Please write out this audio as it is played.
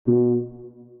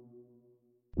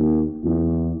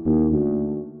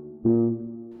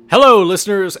Hello,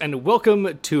 listeners, and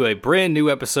welcome to a brand new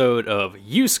episode of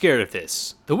You Scared of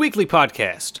This, the weekly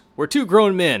podcast where two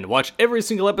grown men watch every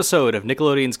single episode of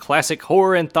Nickelodeon's classic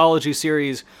horror anthology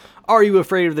series, Are You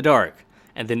Afraid of the Dark,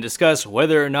 and then discuss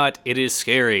whether or not it is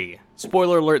scary.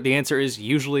 Spoiler alert, the answer is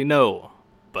usually no,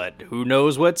 but who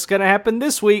knows what's going to happen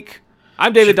this week?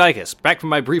 I'm David Dykes, back from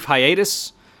my brief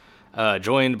hiatus,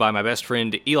 joined by my best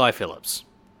friend Eli Phillips.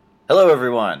 Hello,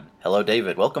 everyone. Hello,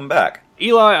 David. Welcome back.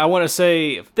 Eli, I want to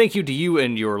say thank you to you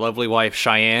and your lovely wife,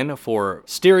 Cheyenne, for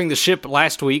steering the ship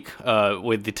last week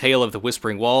with the Tale of the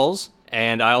Whispering Walls.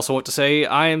 And I also want to say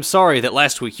I am sorry that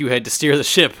last week you had to steer the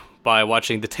ship by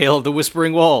watching the Tale of the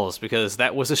Whispering Walls, because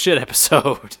that was a shit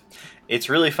episode. It's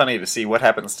really funny to see what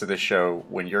happens to this show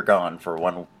when you're gone for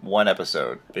one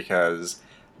episode, because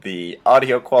the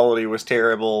audio quality was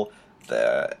terrible,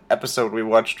 the episode we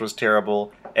watched was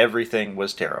terrible, everything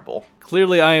was terrible.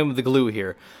 Clearly, I am the glue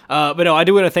here. But no, I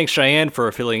do want to thank Cheyenne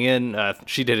for filling in.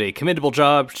 She did a commendable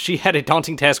job. She had a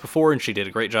daunting task before, and she did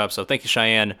a great job, so thank you,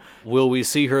 Cheyenne. Will we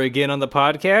see her again on the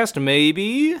podcast?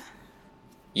 Maybe?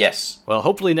 Yes. Well,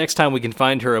 hopefully next time we can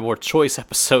find her a more choice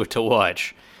episode to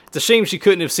watch. It's a shame she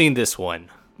couldn't have seen this one,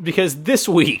 because this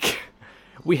week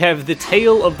we have The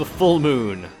Tale of the Full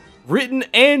Moon, written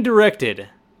and directed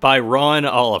by Ron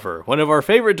Oliver, one of our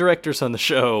favorite directors on the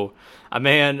show, a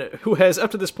man who has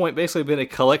up to this point basically been a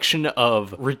collection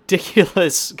of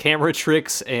ridiculous camera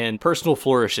tricks and personal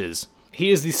flourishes.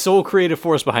 He is the sole creative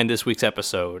force behind this week's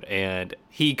episode, and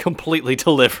he completely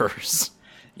delivers.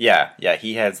 Yeah,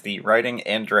 he has the writing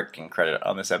and directing credit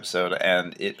on this episode,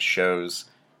 and it shows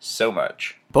so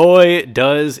much. Boy,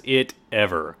 does it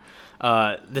ever.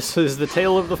 This is The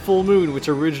Tale of the Full Moon, which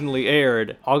originally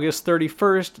aired August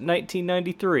 31st,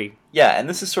 1993. Yeah, and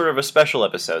this is sort of a special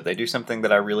episode. They do something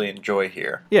that I really enjoy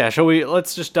here. Yeah,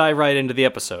 let's just dive right into the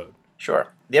episode.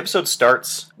 Sure. The episode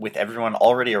starts with everyone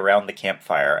already around the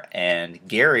campfire, and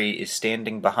Gary is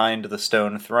standing behind the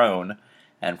stone throne,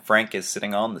 and Frank is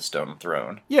sitting on the stone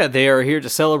throne. Yeah, they are here to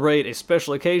celebrate a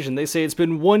special occasion. They say it's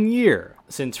been 1 year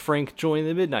since Frank joined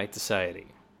the Midnight Society.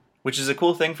 Which is a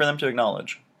cool thing for them to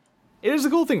acknowledge. It is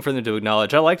a cool thing for them to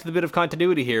acknowledge. I liked the bit of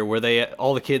continuity here where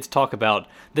all the kids talk about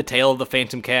the tale of the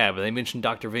Phantom Cab, and they mention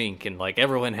Dr. Vink, and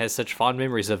everyone has such fond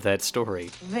memories of that story.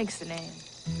 Vink's the name.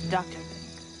 Dr.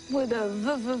 Vink. With a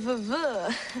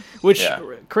v. Which,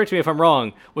 correct me if I'm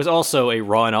wrong, was also a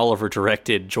Ron Oliver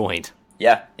directed joint.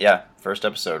 Yeah. First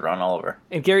episode, Ron Oliver.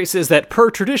 And Gary says that per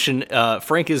tradition,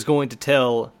 Frank is going to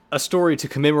tell a story to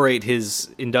commemorate his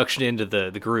induction into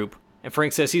the group. And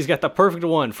Frank says he's got the perfect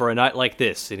one for a night like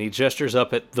this, and he gestures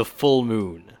up at the full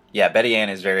moon. Yeah, Betty Ann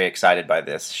is very excited by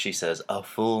this. She says, a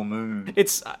full moon.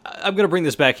 I'm going to bring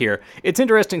this back here. It's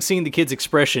interesting seeing the kids'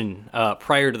 expression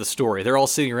prior to the story. They're all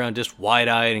sitting around just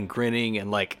wide-eyed and grinning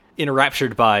and,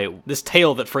 enraptured by this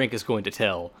tale that Frank is going to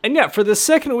tell. And yeah, for the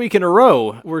second week in a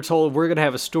row, we're told we're going to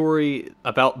have a story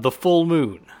about the full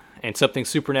moon and something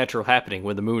supernatural happening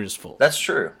when the moon is full. That's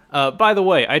true. By the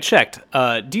way, I checked.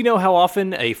 Do you know how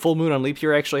often a full moon on leap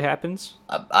year actually happens?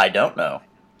 I don't know.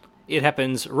 It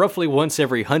happens roughly once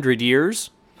every 100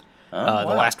 years. Wow.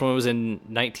 The last one was in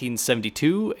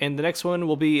 1972, and the next one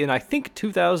will be in, I think,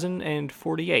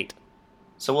 2048.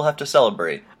 So we'll have to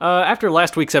celebrate. After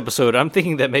last week's episode, I'm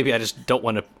thinking that maybe I just don't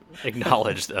want to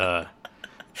acknowledge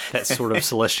that sort of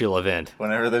celestial event.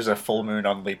 Whenever there's a full moon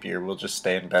on leap year, we'll just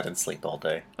stay in bed and sleep all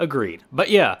day. Agreed. But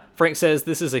yeah, Frank says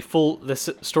this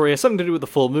story has something to do with the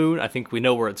full moon. I think we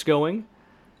know where it's going.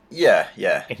 Yeah.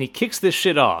 And he kicks this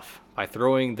shit off by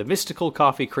throwing the mystical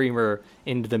coffee creamer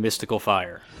into the mystical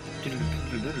fire.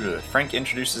 Frank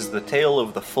introduces the tale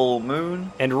of the full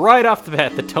moon. And right off the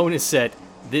bat, the tone is set.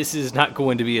 This is not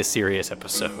going to be a serious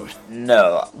episode.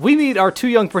 No. We meet our two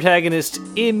young protagonists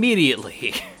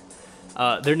immediately.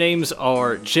 Their names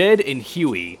are Jed and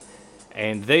Huey,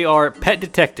 and they are pet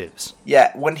detectives.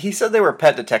 Yeah, when he said they were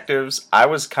pet detectives, I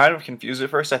was kind of confused at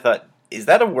first. I thought, is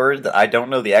that a word that I don't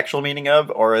know the actual meaning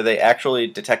of, or are they actually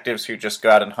detectives who just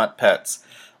go out and hunt pets?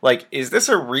 Is this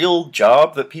a real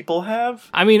job that people have?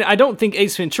 I mean, I don't think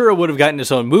Ace Ventura would have gotten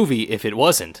his own movie if it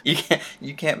wasn't.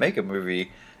 You can't make a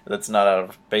movie that's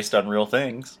not based on real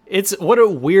things. What a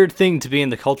weird thing to be in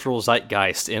the cultural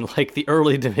zeitgeist in, the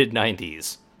early to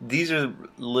mid-90s. These are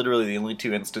literally the only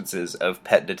two instances of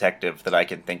pet detective that I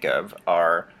can think of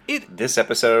are this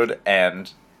episode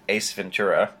and Ace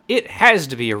Ventura. It has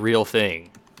to be a real thing.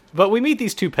 But we meet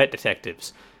these two pet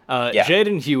detectives. Jed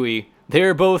and Huey,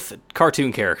 they're both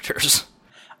cartoon characters.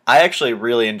 I actually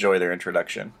really enjoy their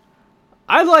introduction.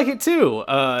 I like it too.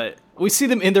 We see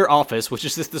them in their office, which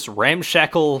is this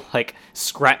ramshackle, like,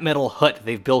 scrap metal hut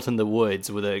they've built in the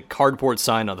woods with a cardboard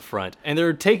sign on the front. And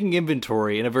they're taking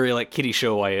inventory in a very, like, kiddie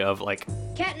show way of, like...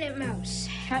 Catnip mouse.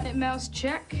 Catnip mouse,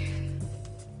 check.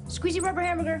 Squeezy rubber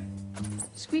hamburger.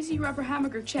 Squeezy rubber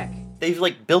hamburger, check. They've,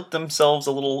 like, built themselves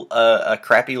a little, a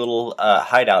crappy little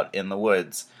hideout in the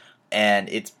woods. And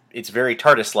it's very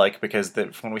TARDIS-like, because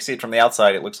when we see it from the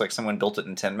outside, it looks like someone built it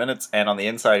in 10 minutes, and on the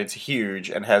inside it's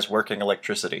huge and has working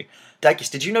electricity. Dykes,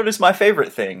 did you notice my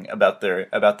favorite thing about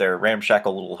their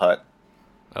ramshackle little hut?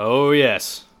 Oh,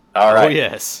 yes. All right. Oh,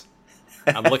 yes.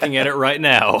 I'm looking at it right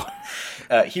now.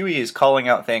 Huey is calling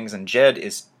out things, and Jed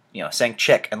is, saying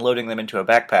check and loading them into a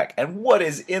backpack. And what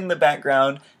is in the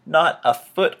background? Not a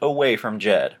foot away from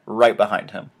Jed, right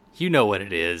behind him. You know what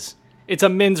it is. It's a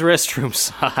men's restroom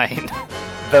sign.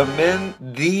 The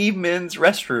men's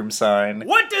restroom sign.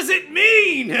 What does it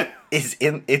mean?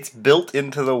 It's built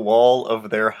into the wall of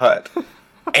their hut.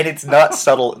 And it's not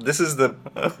subtle. This is the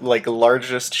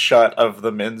largest shot of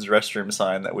the men's restroom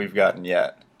sign that we've gotten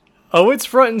yet. Oh, it's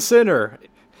front and center.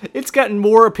 It's gotten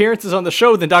more appearances on the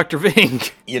show than Dr.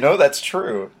 Vink. That's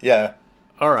true. Yeah.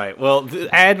 All right. Well,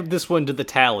 add this one to the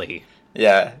tally.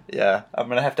 Yeah. I'm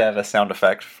gonna have to have a sound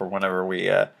effect for whenever we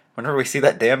see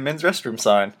that damn men's restroom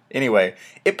sign. Anyway,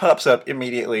 it pops up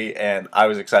immediately, and I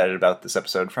was excited about this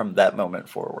episode from that moment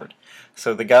forward.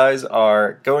 So the guys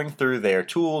are going through their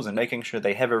tools and making sure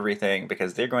they have everything,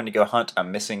 because they're going to go hunt a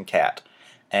missing cat.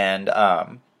 And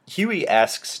Huey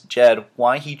asks Jed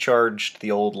why he charged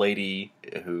the old lady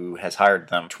who has hired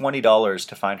them $20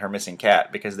 to find her missing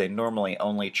cat, because they normally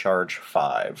only charge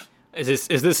 $5. Is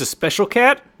this a special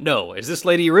cat? No. Is this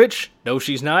lady rich? No,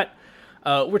 she's not.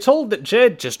 We're told that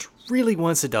Jed just really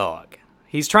wants a dog.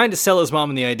 He's trying to sell his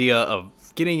mom the idea of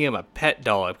getting him a pet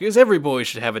dog, because every boy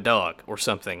should have a dog or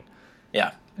something.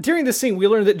 Yeah. During this scene, we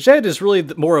learn that Jed is really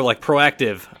more of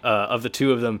proactive of the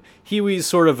two of them. Huey's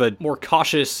sort of a more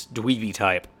cautious, dweeby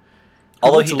type.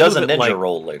 Although he does a ninja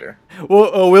roll later.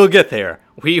 Well, we'll get there.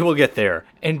 We will get there.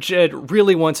 And Jed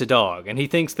really wants a dog, and he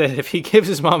thinks that if he gives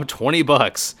his mom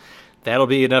 $20, that'll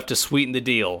be enough to sweeten the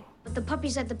deal. But the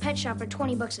puppies at the pet shop are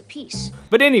 $20 a piece.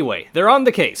 But anyway, they're on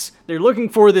the case. They're looking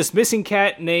for this missing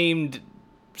cat named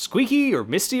Squeaky or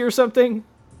Misty or something.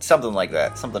 Something like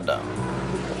that. Something dumb.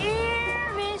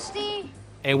 Here, Misty.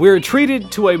 And we're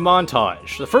treated to a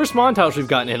montage. The first montage we've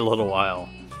gotten in a little while.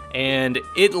 And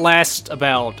it lasts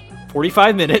about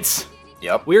 45 minutes.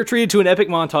 Yep. We're treated to an epic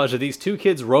montage of these two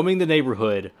kids roaming the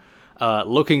neighborhood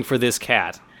looking for this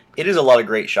cat. It is a lot of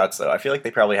great shots, though. I feel like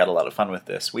they probably had a lot of fun with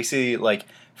this. We see,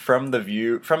 from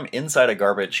inside a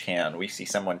garbage can, we see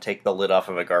someone take the lid off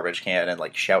of a garbage can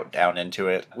and, shout down into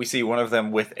it. We see one of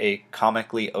them with a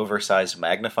comically oversized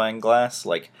magnifying glass,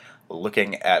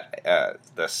 looking at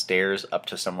the stairs up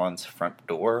to someone's front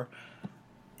door.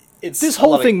 This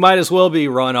whole thing might as well be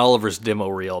Ron Oliver's demo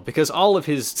reel, because all of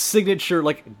his signature,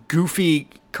 goofy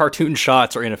cartoon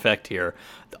shots are in effect here.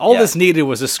 All this needed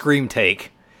was a scream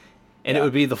take. And it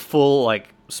would be the full,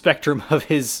 spectrum of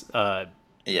his...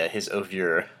 his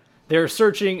oeuvre. They're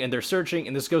searching, and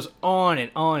this goes on and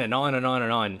on and on and on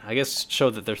and on. I guess show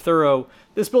that they're thorough.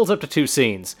 This builds up to two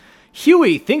scenes.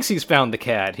 Huey thinks he's found the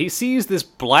cat. He sees this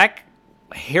black,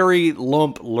 hairy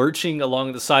lump lurching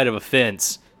along the side of a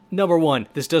fence. Number one,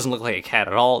 this doesn't look like a cat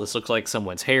at all. This looks like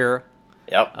someone's hair.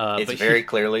 Yep, it's very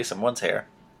clearly someone's hair.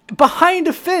 Behind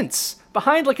a fence!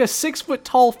 Behind, a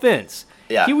 6-foot-tall fence.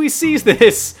 Yeah. Huey sees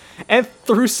this, and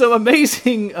through some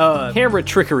amazing camera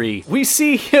trickery, we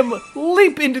see him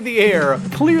leap into the air,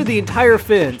 clear the entire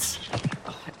fence,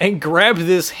 and grab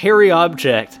this hairy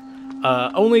object,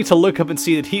 only to look up and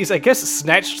see that he's, I guess,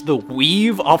 snatched the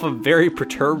weave off a very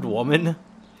perturbed woman.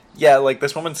 Yeah,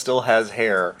 this woman still has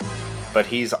hair, but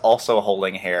he's also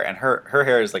holding hair, and her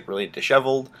hair is, really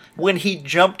disheveled. When he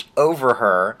jumped over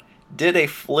her, did a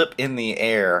flip in the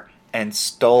air, and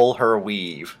stole her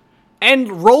weave.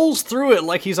 And rolls through it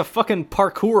like he's a fucking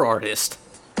parkour artist.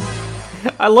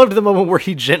 I loved the moment where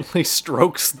he gently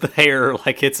strokes the hair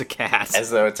like it's a cat.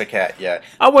 As though it's a cat, yeah.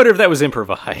 I wonder if that was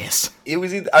improvised. It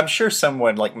was. I'm sure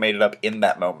someone made it up in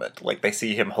that moment. They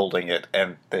see him holding it,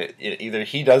 and either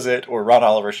he does it or Ron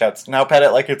Oliver shouts, "Now pet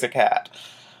it like it's a cat,"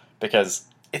 because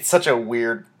it's such a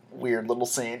weird little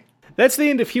scene. That's the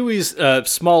end of Huey's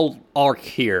small arc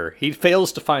here. He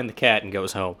fails to find the cat and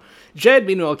goes home. Jed,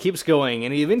 meanwhile, keeps going,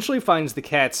 and he eventually finds the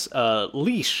cat's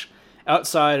leash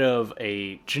outside of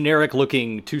a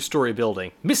generic-looking 2-story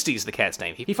building. Misty's the cat's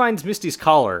name. He finds Misty's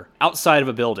collar outside of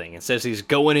a building and says he's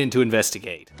going in to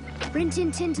investigate. Rin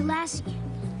Tin Tin to Lassie.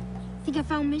 Think I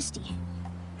found Misty.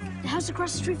 The house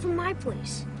across the street from my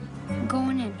place. I'm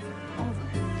going in. Over.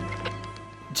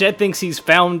 Jed thinks he's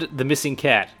found the missing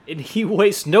cat, and he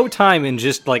wastes no time in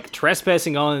just,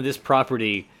 trespassing on this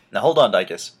property. Now hold on,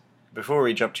 Dykus. Before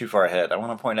we jump too far ahead, I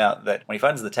want to point out that when he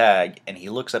finds the tag and he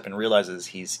looks up and realizes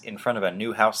he's in front of a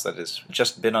new house that has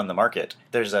just been on the market,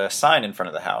 there's a sign in front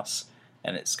of the house,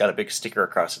 and it's got a big sticker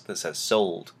across it that says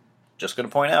sold. Just going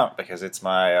to point out, because it's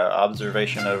my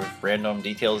observation of random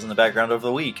details in the background over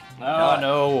the week. Oh,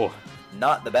 no.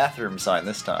 Not the bathroom sign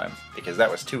this time, because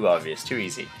that was too obvious, too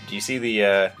easy. Do you see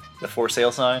the for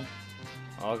sale sign?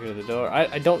 I'll go to the door.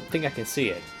 I don't think I can see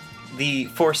it. The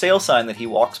for sale sign that he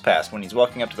walks past when he's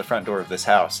walking up to the front door of this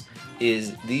house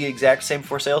is the exact same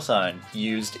for sale sign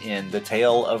used in The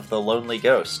Tale of the Lonely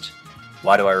Ghost.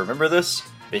 Why do I remember this?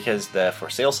 Because the for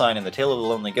sale sign in The Tale of the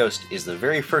Lonely Ghost is the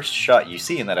very first shot you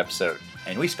see in that episode,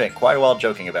 and we spent quite a while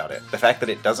joking about it. The fact that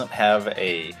it doesn't have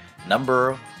a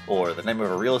number or the name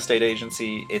of a real estate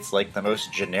agency, it's like the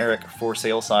most generic for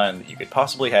sale sign that you could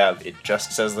possibly have. It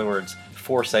just says the words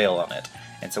for sale on it.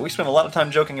 And so we spent a lot of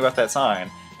time joking about that sign,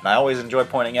 and I always enjoy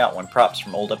pointing out when props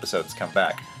from old episodes come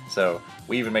back. So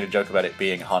we even made a joke about it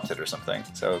being haunted or something.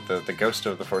 So the ghost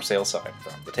of the for sale sign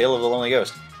from The Tale of the Lonely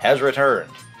Ghost has returned.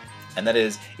 And that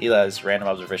is Eli's random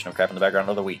observation of crap in the background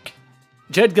of the week.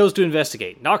 Jed goes to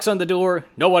investigate, knocks on the door,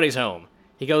 nobody's home.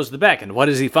 He goes to the back, and what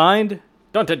does he find?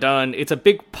 Dun dun dun, it's a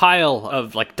big pile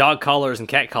of dog collars and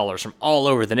cat collars from all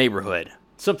over the neighborhood.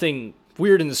 Something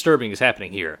weird and disturbing is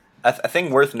happening here. A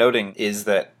thing worth noting is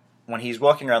that when he's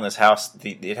walking around this house,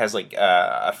 it has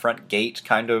a front gate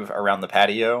kind of around the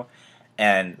patio,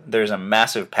 and there's a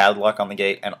massive padlock on the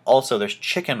gate, and also there's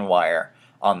chicken wire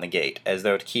on the gate, as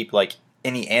though to keep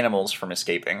any animals from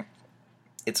escaping.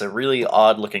 It's a really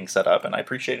odd-looking setup, and I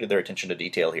appreciated their attention to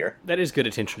detail here. That is good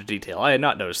attention to detail. I had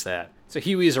not noticed that. So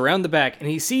Huey is around the back, and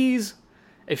he sees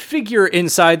a figure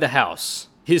inside the house.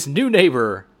 His new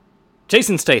neighbor,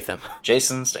 Jason Statham.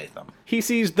 Jason Statham. He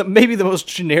sees maybe the most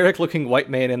generic-looking white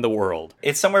man in the world.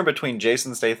 It's somewhere between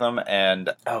Jason Statham and,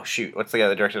 what's the guy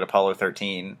that directed Apollo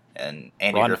 13 and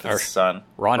Andy Griffith's son?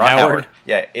 Ron Howard.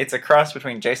 Yeah, it's a cross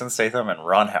between Jason Statham and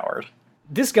Ron Howard.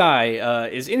 This guy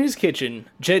is in his kitchen.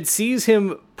 Jed sees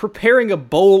him preparing a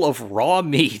bowl of raw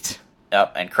meat.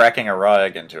 Yep, and cracking a raw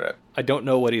egg into it. I don't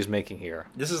know what he's making here.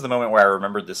 This is the moment where I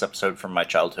remembered this episode from my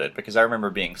childhood, because I remember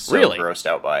being so grossed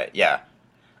out by it. Yeah.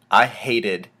 I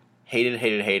hated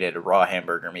raw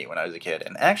hamburger meat when I was a kid.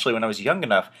 And actually, when I was young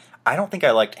enough, I don't think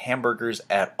I liked hamburgers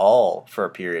at all for a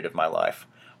period of my life.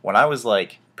 When I was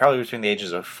probably between the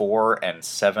ages of 4 and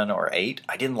 7 or 8,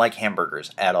 I didn't like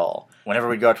hamburgers at all. Whenever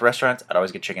we'd go out to restaurants, I'd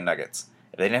always get chicken nuggets.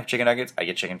 If they didn't have chicken nuggets, I'd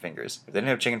get chicken fingers. If they didn't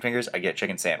have chicken fingers, I'd get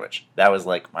chicken sandwich. That was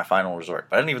my final resort.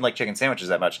 But I didn't even like chicken sandwiches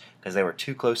that much because they were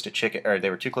too close to they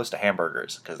were too close to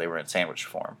hamburgers because they were in sandwich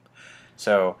form.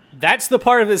 So that's the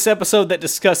part of this episode that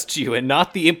disgusts you, and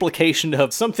not the implication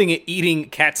of something eating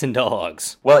cats and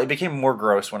dogs. Well, it became more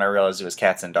gross when I realized it was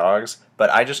cats and dogs,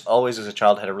 but I just always, as a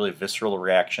child, had a really visceral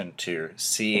reaction to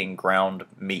seeing ground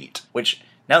meat, which,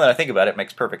 now that I think about it,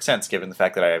 makes perfect sense given the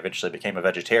fact that I eventually became a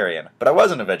vegetarian. But I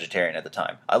wasn't a vegetarian at the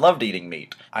time. I loved eating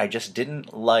meat. I just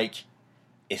didn't like,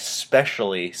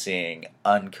 especially seeing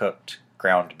uncooked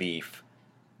ground beef,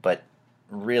 but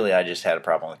really, I just had a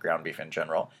problem with ground beef in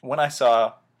general. When I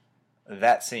saw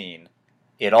that scene,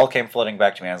 it all came flooding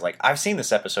back to me. I was like, I've seen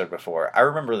this episode before. I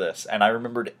remember this. And I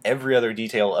remembered every other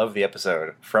detail of the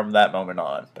episode from that moment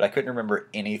on. But I couldn't remember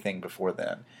anything before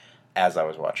then as I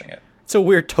was watching it. It's a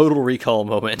weird Total Recall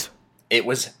moment. It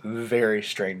was very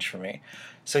strange for me.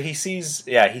 So he sees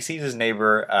his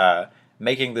neighbor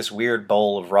making this weird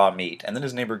bowl of raw meat, and then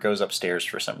his neighbor goes upstairs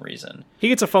for some reason. He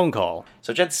gets a phone call.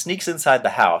 So Jed sneaks inside the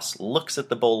house, looks at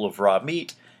the bowl of raw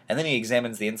meat, and then he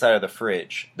examines the inside of the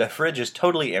fridge. The fridge is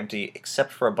totally empty,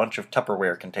 except for a bunch of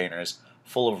Tupperware containers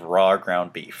full of raw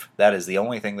ground beef. That is the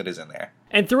only thing that is in there.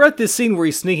 And throughout this scene where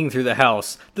he's sneaking through the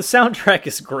house, the soundtrack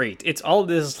is great. It's all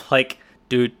this,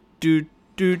 do do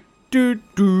do do do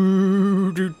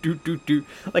do do do do.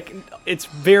 It's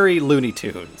very Looney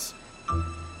Tunes.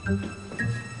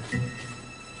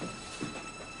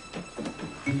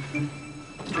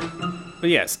 But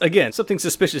yes, again, something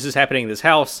suspicious is happening in this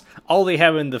house. All they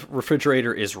have in the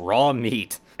refrigerator is raw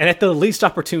meat. And at the least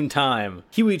opportune time,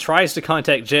 Huey tries to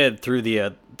contact Jed through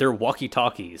their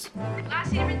walkie-talkies.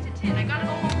 Glass eater to 10. I gotta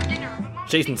go home for dinner.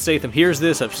 Jason Statham hears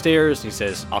this upstairs, and he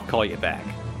says, "I'll call you back."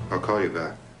 I'll call you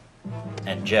back.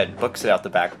 And Jed books it out the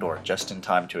back door just in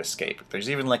time to escape.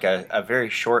 There's even a very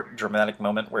short dramatic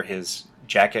moment where his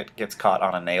jacket gets caught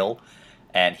on a nail,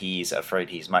 and he's afraid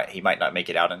he might not make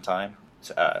it out in time.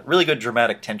 It's, really good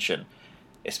dramatic tension,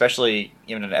 especially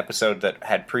in an episode that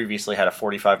had previously had a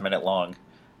 45-minute long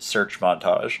search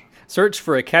montage. Search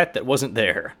for a cat that wasn't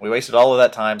there. We wasted all of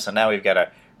that time, so now we've got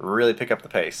to really pick up the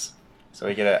pace. So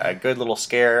we get a good little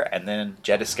scare, and then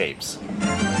Jed escapes.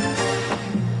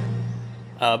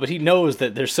 But he knows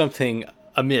that there's something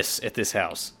amiss at this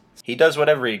house. He does what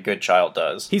every good child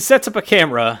does. He sets up a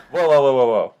camera.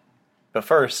 Whoa. But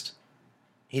first,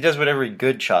 he does what every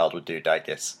good child would do,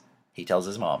 Dykus. He tells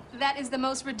his mom. That is the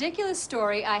most ridiculous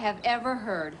story I have ever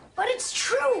heard. But it's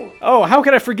true. Oh, how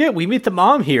could I forget? We meet the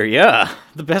mom here, yeah.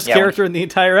 The best character in the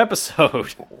entire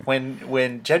episode.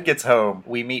 When Jed gets home,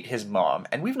 we meet his mom,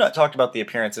 and we've not talked about the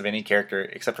appearance of any character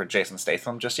except for Jason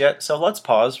Statham just yet, so let's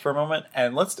pause for a moment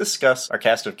and let's discuss our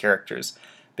cast of characters,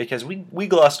 because we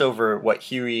glossed over what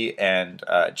Huey and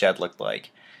Jed looked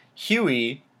like.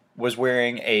 Huey was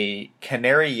wearing a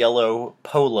canary yellow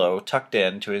polo tucked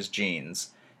into his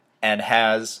jeans, and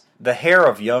has the hair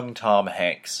of young Tom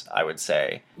Hanks, I would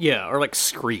say. Yeah, or like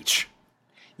Screech.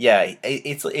 Yeah,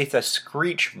 it's a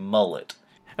Screech mullet.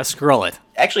 A Skrullet.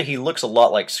 Actually, he looks a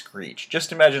lot like Screech.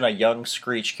 Just imagine a young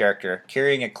Screech character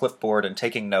carrying a clipboard and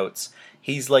taking notes.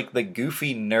 He's like the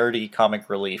goofy, nerdy comic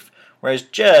relief. Whereas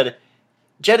Jed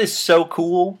is so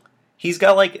cool. He's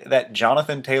got like that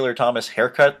Jonathan Taylor Thomas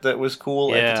haircut that was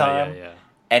cool at the time. Yeah.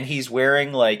 And he's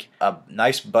wearing like a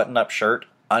nice button-up shirt,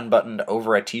 unbuttoned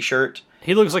over a t-shirt.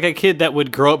 He looks like a kid that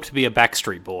would grow up to be a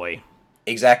Backstreet Boy.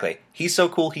 Exactly. He's so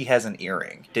cool he has an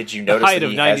earring. Did you notice that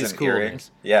he has an earring?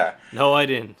 Yeah. No, I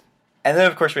didn't. And then,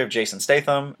 of course, we have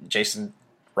Jason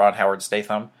Ron Howard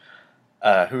Statham,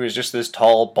 who is just this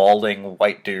tall, balding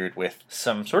white dude with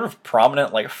some sort of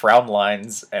prominent, like, frown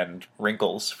lines and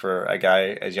wrinkles for a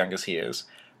guy as young as he is.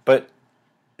 But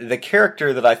the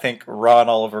character that I think Ron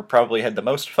Oliver probably had the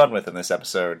most fun with in this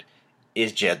episode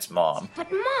is Jed's mom.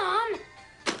 But Mom...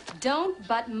 Don't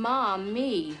but mom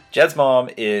me. Jed's mom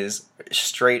is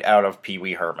straight out of Pee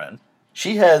Wee Herman.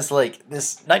 She has, like,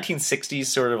 this 1960s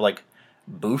sort of, like,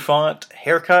 bouffant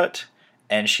haircut,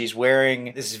 and she's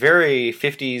wearing this very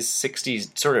 50s,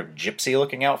 60s sort of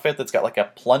gypsy-looking outfit that's got, like,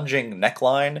 a plunging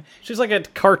neckline. She's like a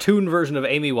cartoon version of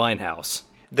Amy Winehouse.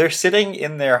 They're sitting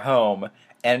in their home,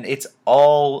 and it's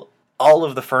all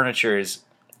of the furniture is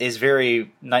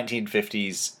very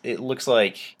 1950s. It looks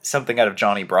like something out of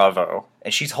Johnny Bravo.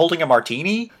 And she's holding a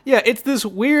martini? Yeah, it's this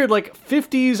weird, like,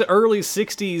 50s, early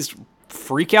 60s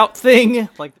freak-out thing.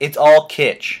 Like, it's all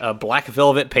kitsch. A black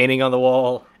velvet painting on the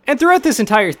wall. And throughout this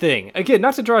entire thing, again,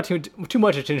 not to draw too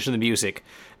much attention to the music,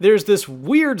 there's this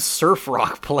weird surf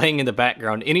rock playing in the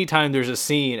background anytime there's a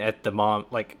scene at the mom,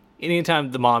 like,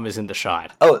 anytime the mom is in the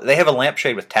shot. Oh, they have a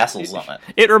lampshade with tassels on it.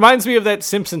 It reminds me of that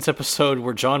Simpsons episode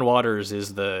where John Waters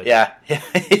is the... Yeah.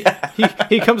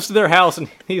 He comes to their house and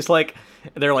he's like...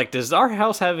 They're like, does our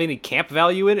house have any camp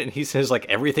value in it? And he says, like,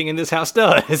 everything in this house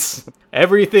does.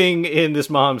 Everything in this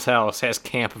mom's house has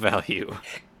camp value.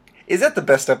 Is that the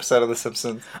best episode of The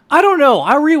Simpsons? I don't know.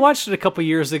 I rewatched it a couple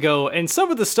years ago, and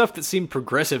some of the stuff that seemed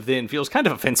progressive then feels kind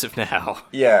of offensive now.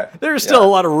 Yeah. There's still a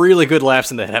lot of really good laughs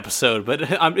in that episode, but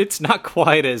it's not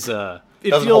quite as...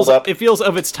 It feels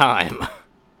of its time.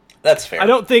 That's fair. I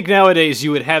don't think nowadays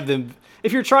you would have them...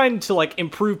 If you're trying to, like,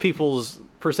 improve people's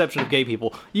perception of gay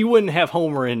people, you wouldn't have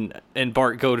Homer and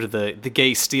Bart go to the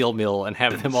gay steel mill and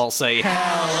have them all say, "Hello!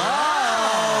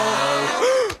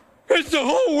 Has the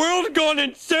whole world gone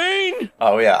insane?"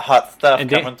 Oh yeah, hot stuff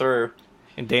coming through.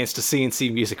 And dance to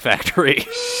CNC Music Factory.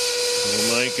 Oh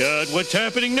my god, what's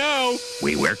happening now?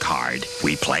 We work hard.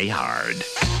 We play hard.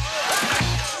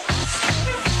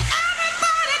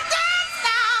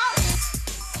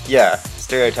 Yeah,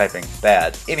 stereotyping.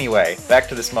 Bad. Anyway, back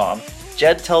to this mom.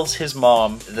 Jed tells his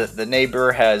mom that the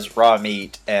neighbor has raw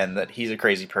meat and that he's a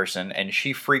crazy person, and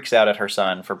she freaks out at her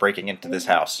son for breaking into this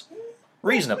house.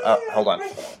 Reasonable. Hold on.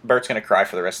 Bert's gonna cry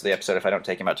for the rest of the episode if I don't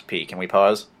take him out to pee. Can we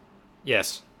pause?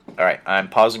 Yes. Alright, I'm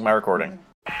pausing my recording.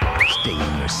 Stay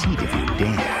in your seat if you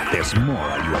dare. There's more.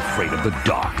 Are you afraid of the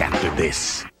dark after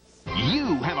this?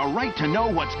 You have a right to know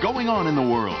what's going on in the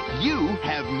world. You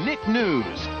have Nick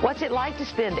News. What's it like to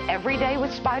spend every day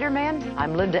with Spider-Man?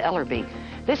 I'm Linda Ellerby.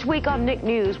 This week on Nick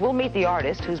News, we'll meet the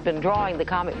artist who's been drawing the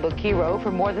comic book hero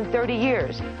for more than 30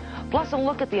 years. Plus a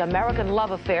look at the American love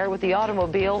affair with the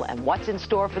automobile and what's in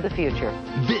store for the future.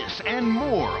 This and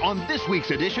more on this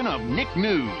week's edition of Nick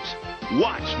News.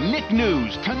 Watch Nick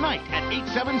News tonight at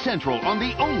 8/7 Central on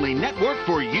the only network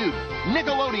for you,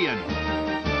 Nickelodeon.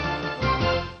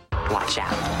 Watch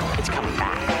out. It's coming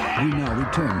back. We now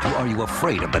return to Are You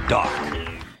Afraid of the Dark?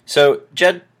 So,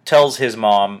 Jed tells his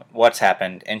mom what's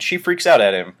happened, and she freaks out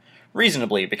at him,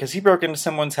 reasonably, because he broke into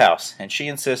someone's house, and she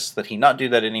insists that he not do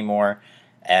that anymore,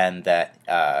 and that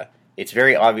it's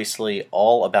very obviously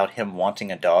all about him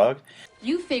wanting a dog.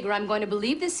 You figure I'm going to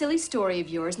believe this silly story of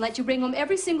yours and let you bring home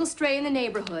every single stray in the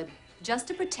neighborhood. just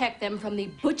to protect them from the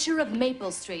butcher of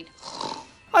Maple Street.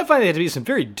 I find that to be some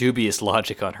very dubious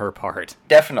logic on her part.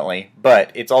 Definitely,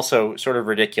 but it's also sort of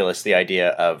ridiculous, the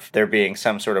idea of there being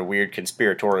some sort of weird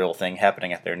conspiratorial thing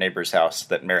happening at their neighbor's house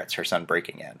that merits her son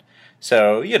breaking in.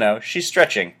 So, she's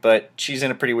stretching, but she's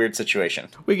in a pretty weird situation.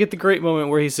 We get the great moment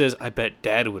where he says, I bet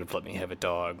Dad would have let me have a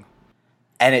dog.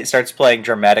 And it starts playing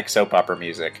dramatic soap opera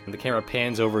music. The camera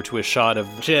pans over to a shot of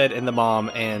Jed and the mom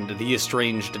and the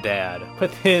estranged dad.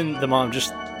 But then the mom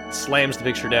just slams the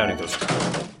picture down and goes,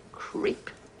 Creep.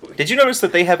 Did you notice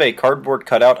that they have a cardboard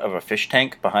cutout of a fish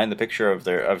tank behind the picture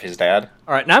of his dad?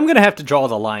 All right, now I'm going to have to draw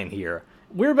the line here.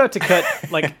 We're about to cut,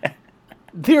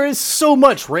 there is so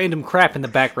much random crap in the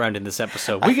background in this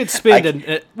episode. We could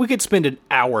spend an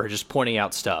hour just pointing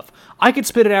out stuff. I could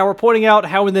spend an hour pointing out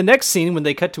how in the next scene, when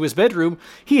they cut to his bedroom,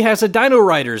 he has a Dino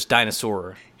Riders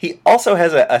dinosaur. He also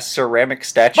has a ceramic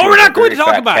statue. But we're of not a going to very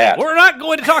talk fat about cat. it. We're not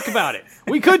going to talk about it.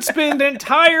 We could spend an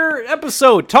entire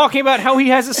episode talking about how he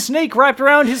has a snake wrapped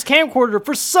around his camcorder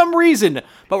for some reason,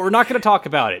 but we're not going to talk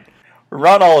about it.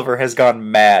 Ron Oliver has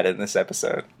gone mad in this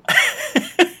episode.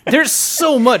 There's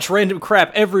so much random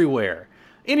crap everywhere.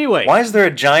 Anyway. Why is there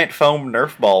a giant foam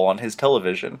Nerf ball on his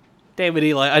television? David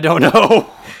Eli, I don't know.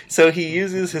 So he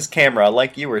uses his camera,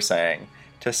 like you were saying,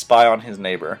 to spy on his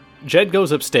neighbor. Jed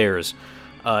goes upstairs,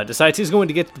 decides he's going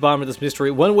to get to the bottom of this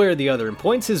mystery one way or the other, and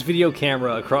points his video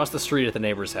camera across the street at the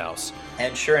neighbor's house.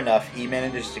 And sure enough, he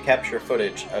manages to capture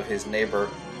footage of his neighbor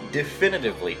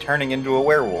definitively turning into a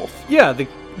werewolf. Yeah,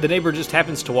 the neighbor just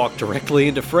happens to walk directly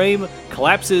into frame,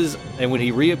 collapses, and when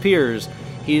he reappears,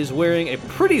 he is wearing a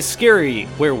pretty scary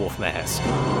werewolf mask.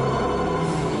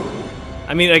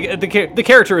 I mean, the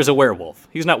character is a werewolf.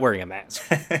 He's not wearing a mask.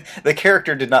 The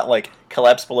character did not,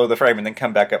 collapse below the frame and then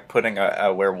come back up putting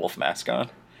a werewolf mask on.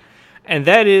 And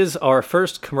that is our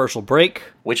first commercial break.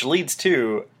 Which leads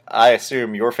to, I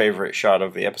assume, your favorite shot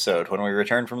of the episode when we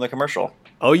return from the commercial.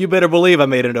 Oh, you better believe I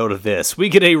made a note of this. We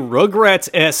get a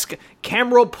Rugrats-esque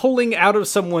camera pulling out of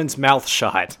someone's mouth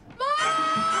shot.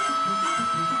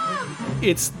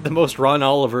 It's the most Ron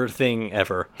Oliver thing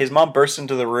ever. His mom bursts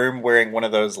into the room wearing one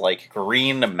of those,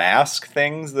 green mask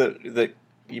things that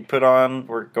you put on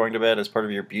for going to bed as part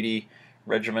of your beauty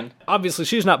regimen. Obviously,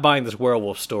 she's not buying this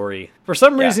werewolf story. For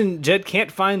some reason, Jed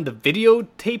can't find the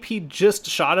videotape he just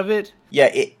shot of it.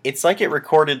 Yeah, it's like it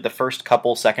recorded the first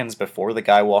couple seconds before the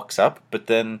guy walks up, but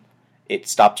then it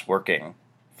stops working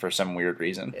for some weird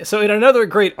reason. So in another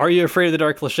great Are You Afraid of the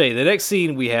Dark cliché, the next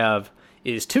scene we have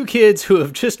is two kids who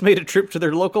have just made a trip to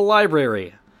their local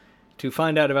library to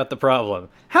find out about the problem.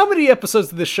 How many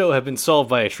episodes of this show have been solved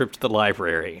by a trip to the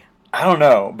library? I don't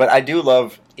know, but I do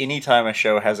love any time a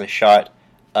show has a shot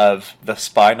of the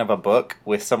spine of a book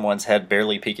with someone's head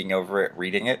barely peeking over it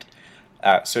reading it,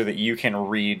 so that you can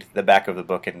read the back of the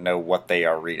book and know what they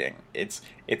are reading.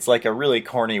 It's like a really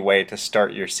corny way to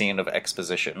start your scene of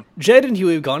exposition. Jed and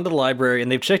Huey have gone to the library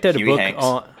and they've checked out Huey a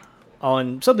book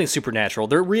on something supernatural.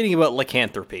 They're reading about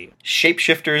lycanthropy.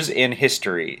 Shapeshifters in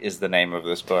History is the name of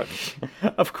this book.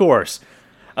 Of course.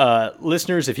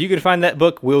 Listeners, if you can find that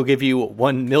book, we'll give you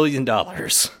 $1 million.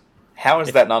 How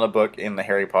is that not a book in the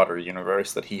Harry Potter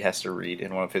universe that he has to read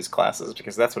in one of his classes?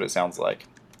 Because that's what it sounds like.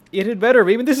 It had better.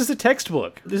 I mean, this is a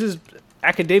textbook. This is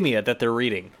academia that they're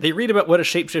reading. They read about what a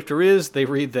shapeshifter is. They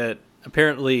read that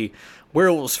apparently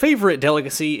werewolves' favorite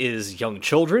delicacy is young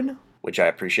children. Which I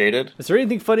appreciated. Is there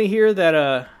anything funny here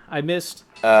that I missed?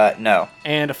 No.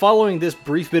 And following this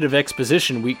brief bit of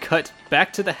exposition, we cut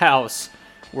back to the house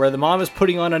where the mom is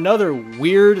putting on another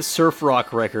weird surf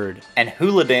rock record. And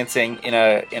hula dancing in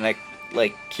a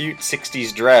cute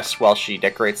 60s dress while she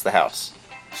decorates the house.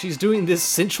 She's doing this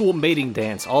sensual mating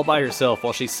dance all by herself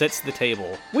while she sets the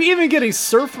table. We even get a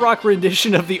surf rock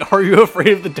rendition of the Are You Afraid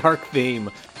of the Dark theme.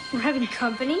 We're having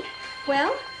company?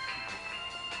 Well?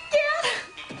 Yeah!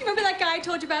 You remember that guy I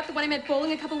told you about, the one I met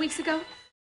bowling a couple weeks ago?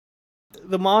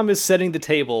 The mom is setting the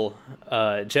table.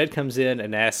 Jed comes in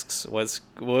and asks,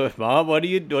 Mom, what are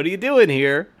you doing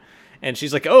here? And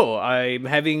she's like, oh, I'm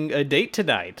having a date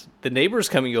tonight. The neighbor's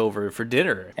coming over for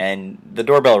dinner. And the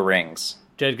doorbell rings.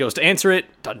 Jed goes to answer it.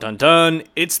 Dun, dun, dun.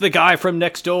 It's the guy from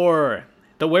next door.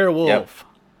 The werewolf.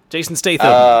 Yep. Jason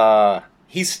Statham.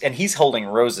 He's holding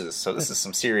roses, so this is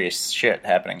some serious shit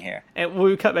happening here. And when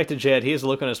we cut back to Jed, he has a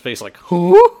look on his face like,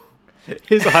 who?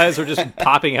 His eyes are just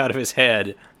popping out of his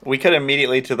head. We cut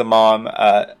immediately to the mom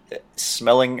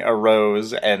smelling a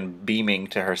rose and beaming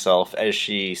to herself as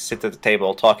she sits at the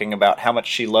table talking about how much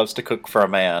she loves to cook for a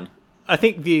man. I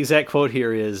think the exact quote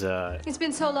here is, It's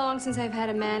been so long since I've had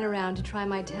a man around to try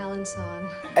my talents on.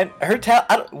 And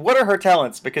what are her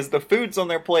talents? Because the foods on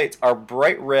their plates are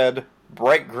bright red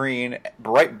bright green,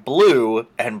 bright blue,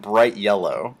 and bright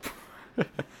yellow.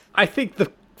 I think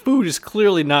the food is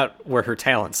clearly not where her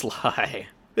talents lie.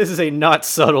 This is a not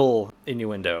subtle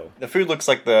innuendo. The food looks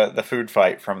like the food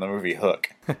fight from the movie Hook.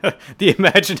 The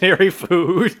imaginary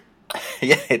food.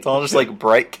 Yeah, it's all just like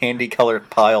bright candy-colored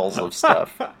piles of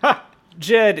stuff.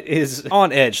 Jed is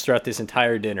on edge throughout this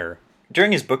entire dinner.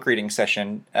 During his book reading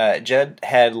session, Jed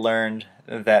had learned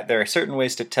that there are certain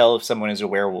ways to tell if someone is a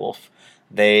werewolf.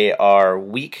 They are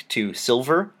weak to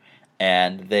silver,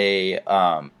 and they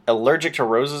allergic to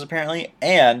roses, apparently,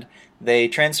 and they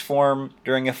transform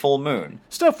during a full moon.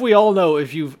 Stuff we all know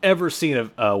if you've ever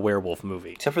seen a werewolf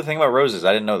movie. Except for the thing about roses,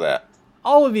 I didn't know that.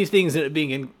 All of these things end up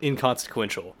being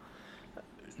inconsequential.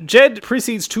 Jed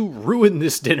proceeds to ruin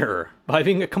this dinner by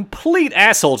being a complete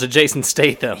asshole to Jason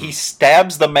Statham. He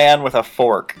stabs the man with a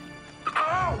fork.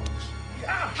 How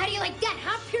do you like that,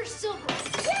 huh? Pure silver.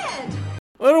 Jed!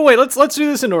 Oh, no, wait, let's do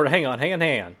this in order. Hang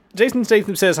on. Jason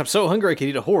Statham says, "I'm so hungry I could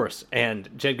eat a horse." And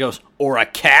Jed goes, "Or a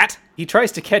cat?" He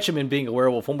tries to catch him in being a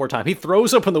werewolf one more time. He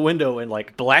throws open the window and,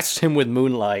 blasts him with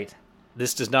moonlight.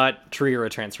 This does not trigger a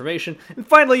transformation. And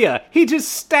finally, he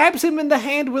just stabs him in the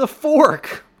hand with a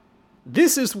fork.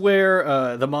 This is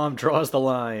where the mom draws the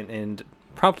line and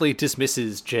promptly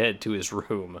dismisses Jed to his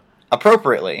room.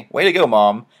 Appropriately. Way to go,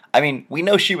 Mom. I mean, we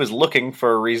know she was looking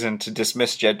for a reason to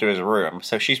dismiss Jed to his room,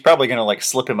 so she's probably gonna,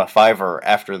 slip him a $5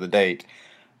 after the date.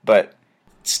 But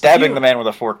stabbing the man with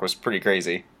a fork was pretty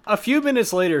crazy. A few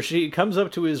minutes later, she comes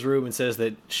up to his room and says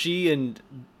that she and...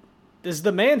 Does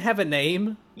the man have a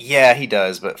name? Yeah, he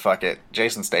does, but fuck it.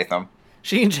 Jason Statham.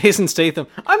 She and Jason Statham.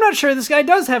 I'm not sure this guy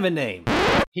does have a name.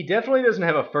 He definitely doesn't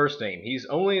have a first name. He's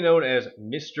only known as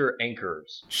Mr.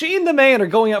 Anchors. She and the man are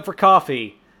going out for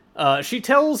coffee. She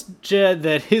tells Jed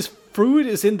that his food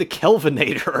is in the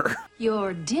Kelvinator.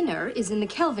 Your dinner is in the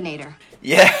Kelvinator.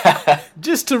 Yeah.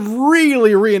 Just to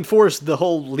really reinforce the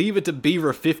whole Leave It to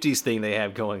Beaver 50s thing they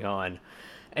have going on.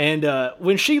 And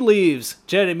when she leaves,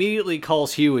 Jed immediately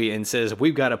calls Huey and says,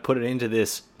 "We've got to put an end to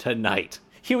this tonight."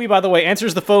 Huey, by the way,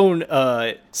 answers the phone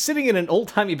sitting in an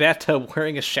old-timey bathtub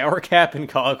wearing a shower cap and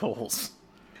goggles.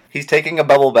 He's taking a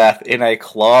bubble bath in a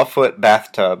clawfoot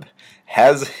bathtub,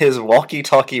 has his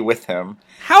walkie-talkie with him.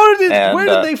 Where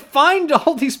did they find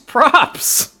all these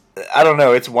props? I don't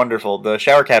know, it's wonderful. The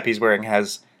shower cap he's wearing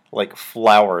has,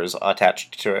 flowers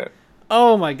attached to it.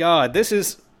 Oh my god, this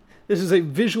is a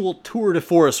visual tour de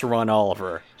force for Ron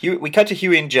Oliver. We cut to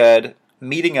Huey and Jed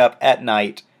meeting up at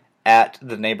night at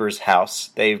the neighbor's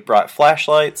house. They've brought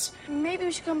flashlights. Maybe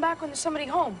we should come back when there's somebody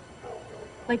home.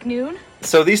 Like noon?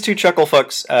 So these two chuckle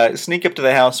fucks sneak up to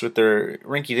the house with their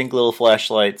rinky-dink little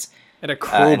flashlights and a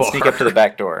crowbar. And sneak up to the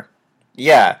back door.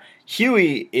 Yeah,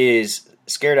 Huey is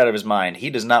scared out of his mind. He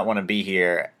does not want to be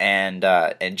here, and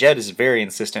Jed is very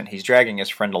insistent. He's dragging his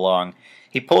friend along.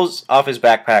 He pulls off his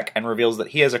backpack and reveals that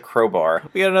he has a crowbar.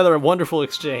 We got another wonderful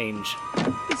exchange.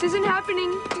 This isn't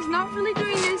happening. He's not really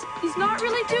doing this. He's not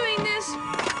really doing this.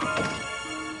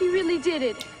 He really did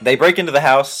it. They break into the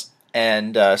house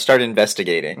and start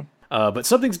investigating. But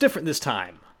something's different this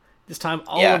time. This time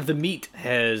all of the meat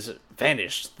has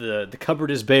vanished. The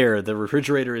cupboard is bare. The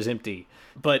refrigerator is empty.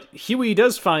 But Huey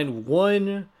does find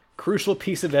one crucial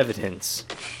piece of evidence.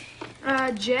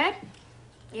 Jed?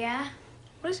 Yeah?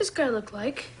 What does this guy look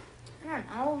like? I don't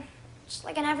know. Just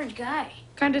like an average guy.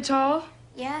 Kinda tall?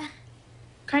 Yeah?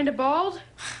 Kinda bald?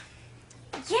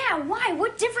 Yeah, why?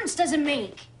 What difference does it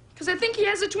make? Because I think he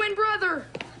has a twin brother.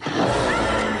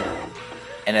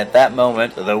 And at that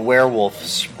moment, the werewolf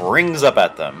springs up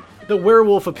at them. The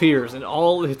werewolf appears in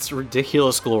all its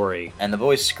ridiculous glory. And the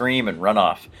boys scream and run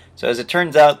off. So as it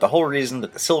turns out, the whole reason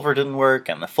that the silver didn't work,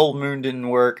 and the full moon didn't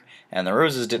work, and the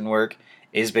roses didn't work,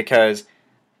 is because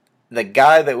the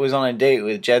guy that was on a date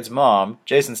with Jed's mom,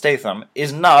 Jason Statham,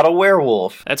 is not a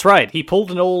werewolf. That's right. He pulled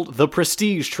an old The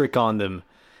Prestige trick on them.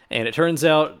 And it turns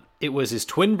out it was his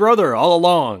twin brother all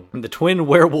along. And the twin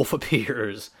werewolf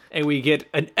appears. And we get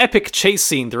an epic chase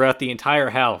scene throughout the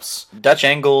entire house. Dutch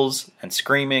angles and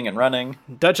screaming and running.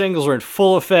 Dutch angles are in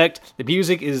full effect. The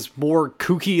music is more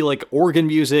kooky, like organ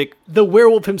music. The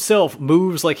werewolf himself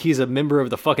moves like he's a member of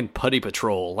the fucking Putty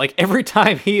Patrol. Like every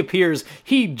time he appears,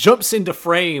 he jumps into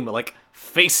frame,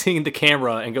 facing the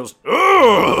camera and goes,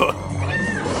 "Ugh!"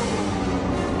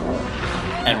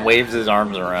 And waves his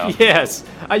arms around. Yes.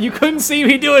 You couldn't see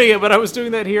me doing it, but I was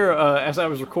doing that here as I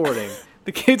was recording.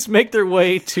 The kids make their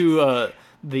way to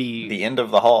the end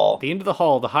of the hall. The end of the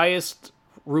hall, the highest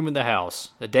room in the house,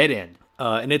 the dead end.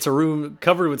 And it's a room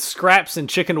covered with scraps and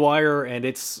chicken wire, and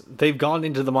they've gone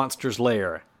into the monster's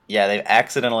lair. Yeah, they've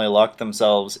accidentally locked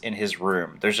themselves in his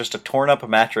room. There's just a torn up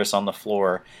mattress on the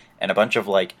floor and a bunch of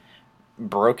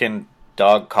broken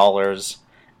dog collars,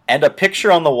 and a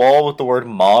picture on the wall with the word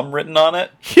 "mom" written on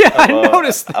it. Yeah, I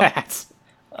noticed that.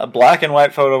 A black and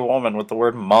white photo of a woman with the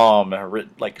word "mom"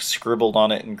 scribbled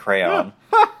on it in crayon.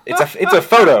 It's a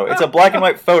photo. It's a black and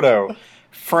white photo,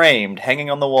 framed, hanging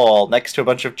on the wall next to a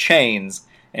bunch of chains,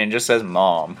 and it just says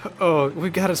 "mom." Oh,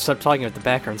 we've got to stop talking about the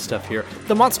background stuff here.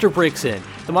 The monster breaks in.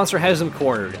 The monster has them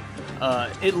cornered.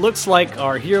 It looks like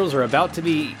our heroes are about to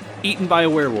be eaten by a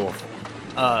werewolf.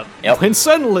 When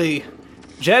suddenly,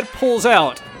 Jed pulls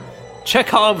out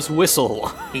Chekhov's whistle.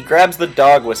 He grabs the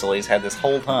dog whistle he's had this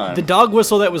whole time. The dog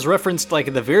whistle that was referenced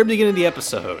at the very beginning of the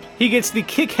episode. He gets the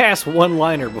kick-ass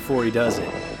one-liner before he does it.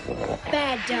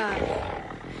 Bad dog.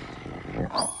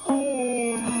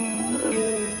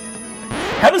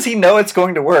 How does he know it's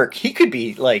going to work? He could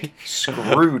be,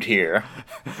 screwed here.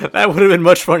 That would have been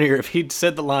much funnier if he'd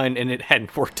said the line and it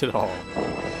hadn't worked at all.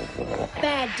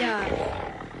 Bad dog.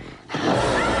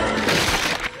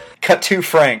 Cut to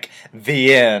Frank,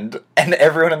 the end. And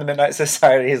everyone in the Midnight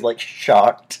Society is,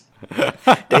 shocked.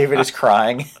 David is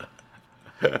crying.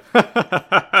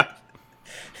 That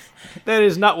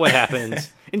is not what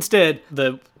happens. Instead,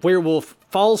 the werewolf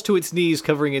falls to its knees,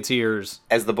 covering its ears.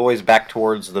 As the boys back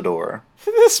towards the door.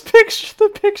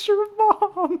 The picture of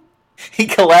Mom. He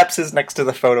collapses next to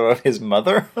the photo of his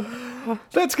mother.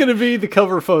 That's going to be the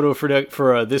cover photo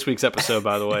for this week's episode,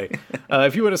 by the way.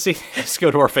 If you want to see this,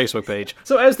 go to our Facebook page.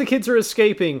 So as the kids are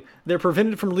escaping, they're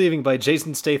prevented from leaving by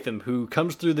Jason Statham, who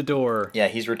comes through the door. Yeah,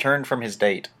 he's returned from his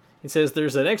date. He says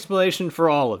there's an explanation for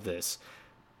all of this.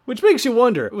 Which makes you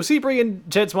wonder, was he bringing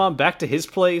Jed's mom back to his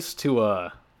place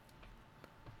to,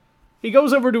 He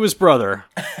goes over to his brother,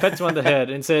 pets him on the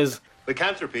head, and says,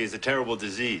 "Lycanthropy is a terrible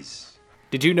disease.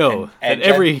 Did you know that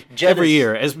every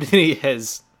year, as many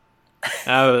as..."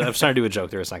 I'm starting to do a joke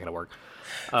there, it's not going to work.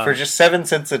 For just 7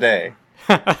 cents a day.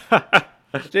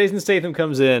 Jason Statham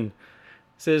comes in,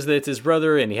 says that it's his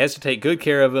brother and he has to take good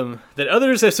care of him, that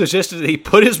others have suggested that he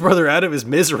put his brother out of his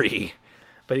misery,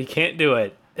 but he can't do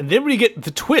it. And then we get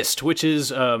the twist, which is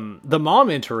the mom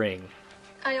entering.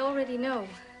 I already know.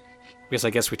 Because I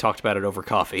guess we talked about it over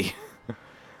coffee.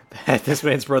 That this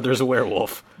man's brother is a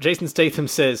werewolf. Jason Statham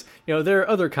says, there are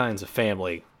other kinds of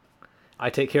family. I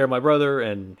take care of my brother,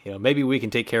 and, maybe we can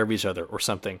take care of each other, or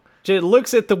something. Jed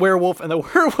looks at the werewolf, and the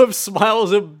werewolf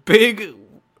smiles a big,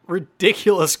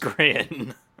 ridiculous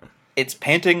grin. It's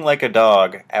panting like a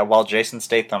dog, while Jason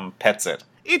Statham pets it.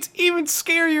 It's even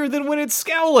scarier than when it's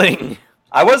scowling.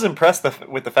 I was impressed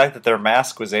with the fact that their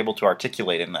mask was able to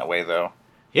articulate in that way, though.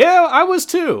 Yeah, I was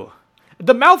too.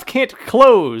 The mouth can't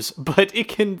close, but it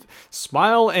can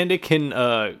smile and it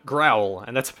can growl,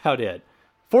 and that's about it.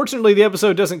 Fortunately, the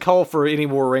episode doesn't call for any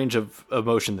more range of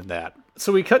emotion than that.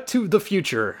 So we cut to the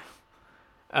future,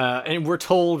 and we're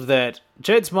told that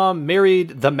Jed's mom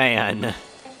married the man.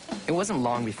 It wasn't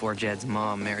long before Jed's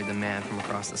mom married the man from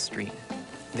across the street.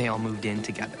 They all moved in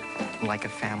together, like a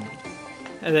family.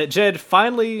 And that Jed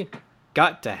finally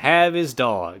got to have his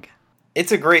dog.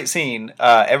 It's a great scene.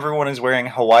 Everyone is wearing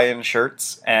Hawaiian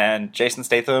shirts, and Jason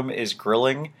Statham is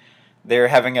grilling. They're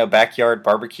having a backyard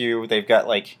barbecue. They've got,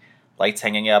 lights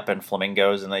hanging up and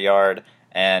flamingos in the yard.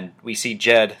 And we see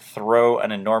Jed throw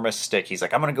an enormous stick. He's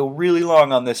like, I'm going to go really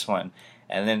long on this one.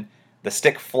 And then the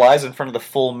stick flies in front of the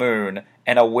full moon,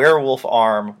 and a werewolf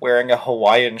arm wearing a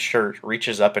Hawaiian shirt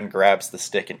reaches up and grabs the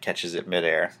stick and catches it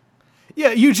midair.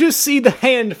 Yeah, you just see the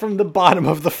hand from the bottom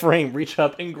of the frame reach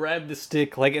up and grab the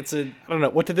stick like it's I don't know,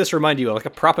 what did this remind you of? Like a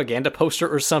propaganda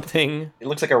poster or something? It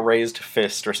looks like a raised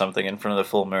fist or something in front of the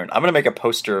full moon. I'm going to make a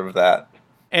poster of that.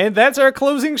 And that's our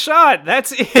closing shot.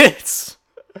 That's it.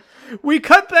 We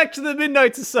cut back to the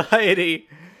Midnight Society.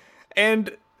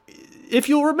 And if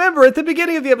you'll remember, at the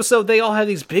beginning of the episode, they all have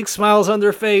these big smiles on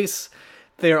their face.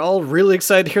 They are all really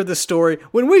excited to hear this story.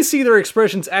 When we see their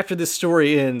expressions after this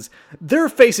story ends, their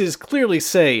faces clearly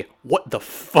say, what the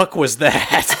fuck was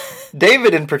that?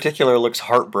 David in particular looks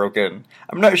heartbroken.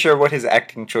 I'm not sure what his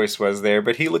acting choice was there,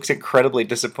 but he looks incredibly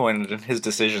disappointed in his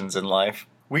decisions in life.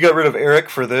 We got rid of Eric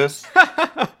for this.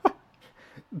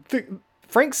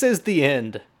 Frank says the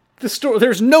end. The story.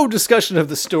 There's no discussion of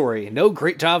the story. No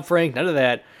great job, Frank. None of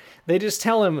that. They just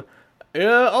tell him,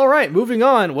 all right, moving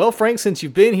on. Well, Frank, since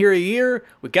you've been here a year,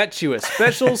 we got you a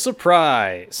special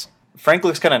surprise. Frank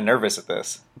looks kind of nervous at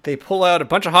this. They pull out a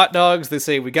bunch of hot dogs. They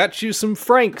say, we got you some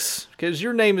Franks, because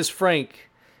your name is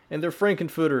Frank, and they're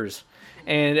Frankenfooters.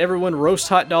 And everyone roasts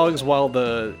hot dogs while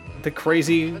the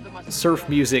crazy surf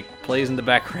music plays in the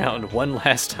background one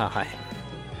last time.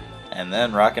 And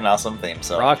then Rockin' Awesome theme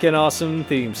song. Rockin' Awesome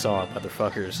theme song,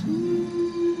 motherfuckers.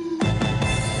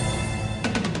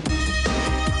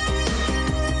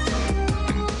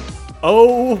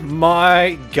 Oh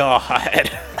my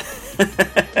god.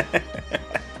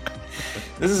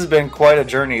 This has been quite a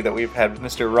journey that we've had with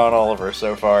Mr. Ron Oliver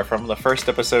so far, from the first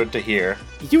episode to here.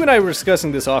 You and I were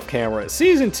discussing this off camera.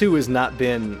 Season 2 has not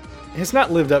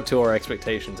lived up to our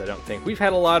expectations, I don't think. We've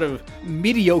had a lot of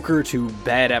mediocre to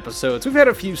bad episodes. We've had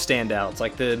a few standouts,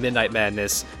 like the Midnight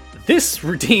Madness. This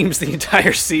redeems the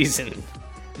entire season.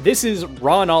 This is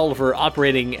Ron Oliver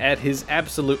operating at his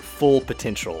absolute full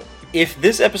potential. If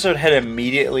this episode had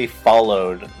immediately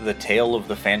followed the tale of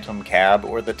the Phantom Cab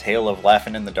or the tale of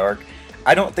Laughing in the Dark,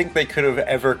 I don't think they could have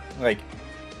ever,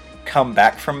 come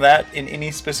back from that in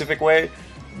any specific way.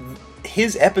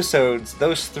 His episodes,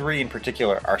 those 3 in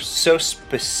particular, are so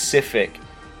specific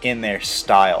in their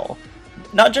style.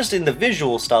 Not just in the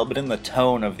visual style, but in the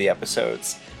tone of the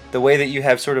episodes. The way that you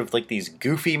have sort of these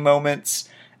goofy moments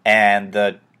and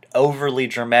the overly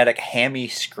dramatic, hammy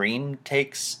screen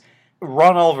takes.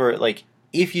 Ron Oliver,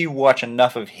 if you watch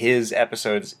enough of his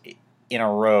episodes in a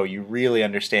row, you really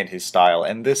understand his style,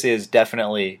 and this is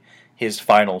definitely his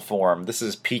final form. This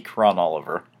is peak Ron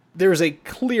Oliver. There's a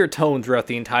clear tone throughout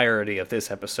the entirety of this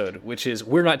episode, which is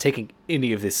we're not taking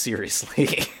any of this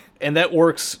seriously. And that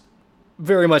works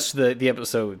very much to the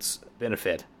episode's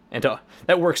benefit, and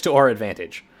that works to our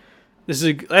advantage. This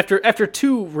is after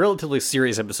 2 relatively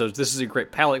serious episodes, this is a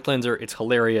great palate cleanser. It's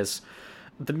hilarious.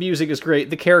 The music is great.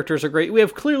 The characters are great. We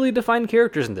have clearly defined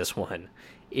characters in this one,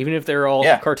 even if they're all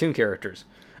cartoon characters,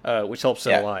 which helps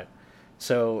it a lot.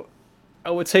 So I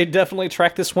would say definitely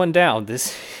track this one down.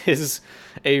 This is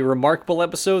a remarkable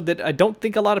episode that I don't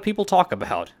think a lot of people talk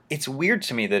about. It's weird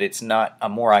to me that it's not a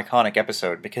more iconic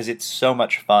episode, because it's so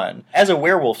much fun. As a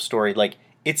werewolf story,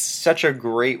 it's such a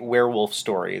great werewolf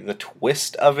story. The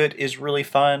twist of it is really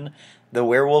fun. The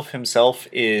werewolf himself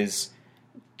is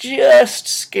just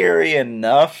scary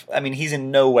enough. I mean, he's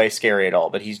in no way scary at all,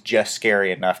 but he's just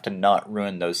scary enough to not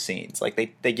ruin those scenes.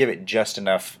 They give it just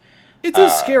enough. It's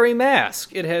a scary mask.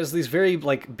 It has these very,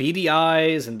 beady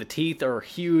eyes, and the teeth are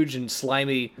huge and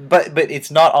slimy. But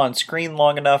it's not on screen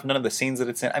long enough. None of the scenes that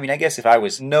it's in. I mean, I guess if I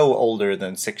was no older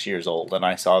than 6 years old and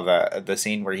I saw the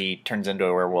scene where he turns into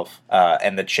a werewolf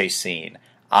and the chase scene,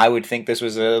 I would think this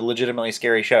was a legitimately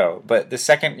scary show. But the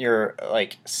second you're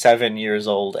 7 years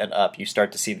old and up, you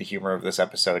start to see the humor of this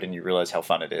episode and you realize how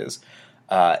fun it is.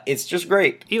 It's just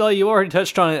great. Eli, you already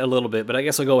touched on it a little bit, but I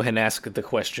guess I'll go ahead and ask the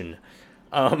question.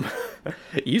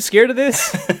 You scared of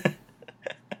this?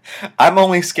 I'm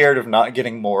only scared of not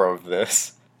getting more of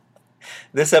this.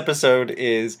 This episode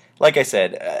is, like I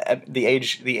said, the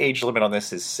age limit on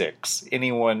this is 6.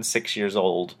 Anyone 6 years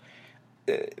old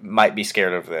might be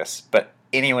scared of this, but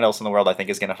anyone else in the world, I think,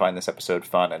 is going to find this episode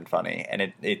fun and funny.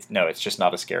 And it's just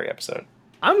not a scary episode.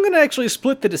 I'm going to actually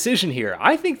split the decision here.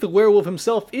 I think the werewolf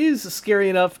himself is scary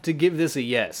enough to give this a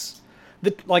yes.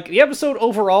 The episode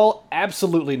overall,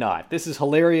 absolutely not. This is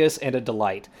hilarious and a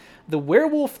delight. The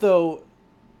werewolf, though,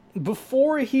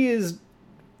 before he is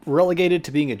relegated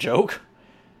to being a joke,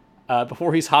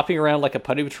 before he's hopping around like a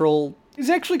putty patrol,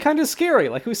 he's actually kind of scary.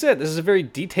 Like we said, this is a very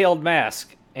detailed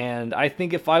mask, and I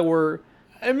think if I were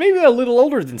maybe a little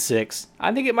older than 6,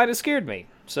 I think it might have scared me.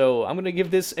 So I'm going to give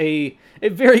this a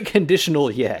very conditional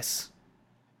yes.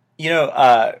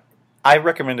 I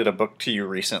recommended a book to you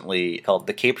recently called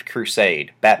The Caped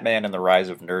Crusade, Batman and the Rise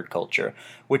of Nerd Culture,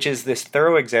 which is this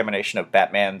thorough examination of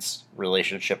Batman's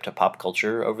relationship to pop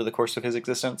culture over the course of his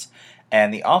existence.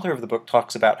 And the author of the book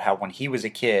talks about how when he was a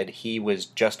kid, he was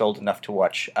just old enough to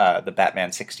watch the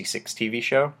Batman 66 TV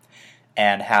show,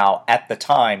 and how at the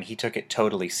time he took it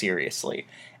totally seriously.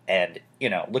 And,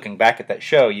 looking back at that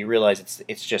show, you realize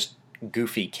it's just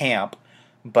goofy camp,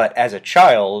 but as a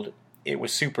child, it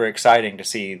was super exciting to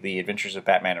see the adventures of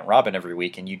Batman and Robin every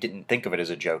week, and you didn't think of it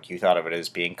as a joke. You thought of it as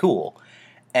being cool.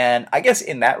 And I guess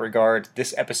in that regard,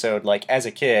 this episode, as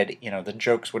a kid, the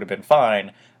jokes would have been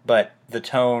fine, but the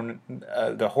tone,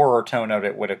 the horror tone of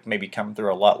it would have maybe come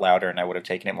through a lot louder, and I would have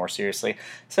taken it more seriously.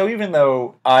 So even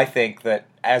though I think that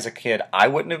as a kid I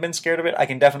wouldn't have been scared of it, I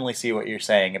can definitely see what you're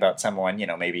saying about someone,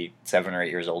 maybe 7 or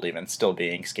 8 years old even, still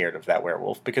being scared of that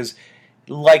werewolf, because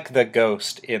like the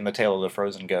ghost in The Tale of the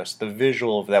Frozen Ghost, the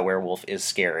visual of that werewolf is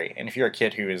scary. And if you're a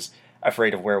kid who is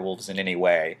afraid of werewolves in any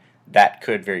way, that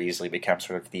could very easily become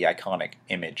sort of the iconic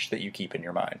image that you keep in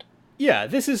your mind. Yeah,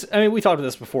 we talked about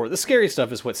this before. The scary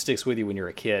stuff is what sticks with you when you're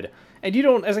a kid. And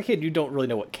as a kid, you don't really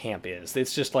know what camp is.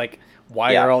 It's just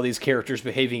why are all these characters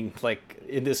behaving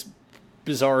in this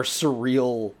bizarre,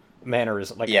 surreal manner?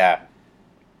 Yeah.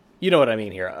 You know what I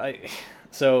mean here.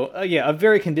 A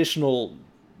very conditional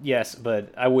yes,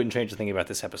 but I wouldn't change a thing about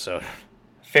this episode.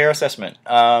 Fair assessment.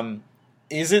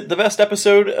 is it the best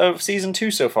episode of Season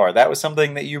 2 so far? That was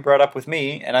something that you brought up with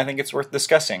me, and I think it's worth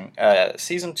discussing.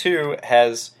 Season 2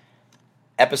 has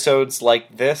episodes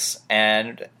like this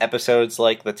and episodes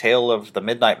like The Tale of the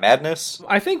Midnight Madness.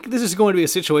 I think this is going to be a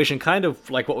situation kind of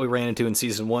like what we ran into in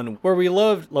Season 1, where we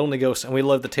loved Lonely Ghost and we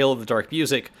loved The Tale of the Dark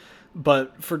Music,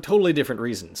 but for totally different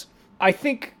reasons. I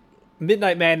think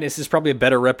Midnight Madness is probably a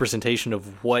better representation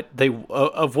of what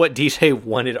DJ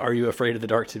wanted Are You Afraid of the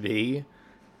Dark to be.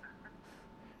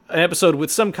 An episode with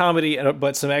some comedy,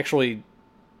 but some actually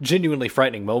genuinely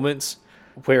frightening moments,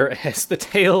 whereas The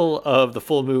Tale of the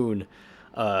Full Moon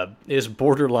is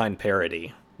borderline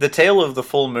parody. The Tale of the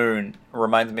Full Moon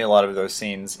reminds me a lot of those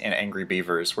scenes in Angry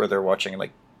Beavers where they're watching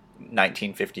like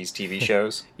 1950s TV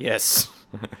shows. Yes.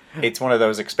 It's one of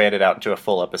those expanded out into a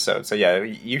full episode. So yeah,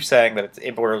 you saying that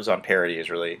it borders on parody is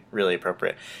really, really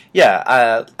appropriate.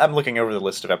 Yeah, I'm looking over the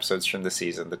list of episodes from this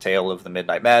season. The Tale of the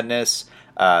Midnight Madness,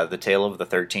 The Tale of the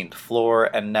 13th Floor,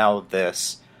 and now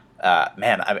this.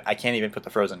 Man, I can't even put the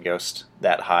Frozen Ghost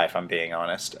that high, if I'm being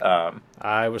honest.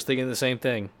 I was thinking the same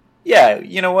thing. Yeah,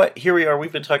 you know what? Here we are.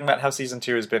 We've been talking about how Season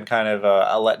 2 has been kind of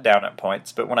a letdown at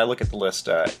points, but when I look at the list,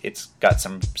 it's got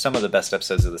some of the best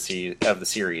episodes of the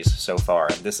series so far,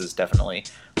 and this is definitely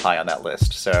high on that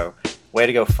list. So, way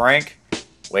to go, Frank.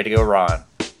 Way to go, Ron.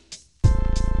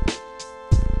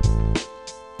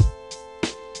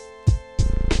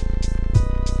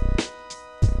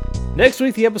 Next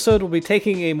week, the episode will be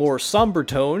taking a more somber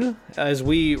tone as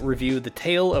we review The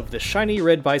Tale of the Shiny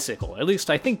Red Bicycle. At least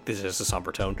I think this is a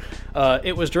somber tone.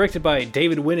 It was directed by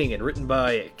David Winning and written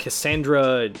by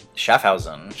Cassandra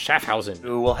Schaffhausen,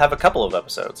 who will have a couple of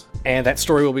episodes. And that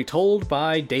story will be told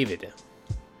by David.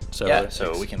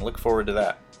 So we can look forward to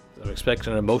that. So expect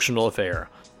an emotional affair.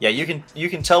 Yeah, you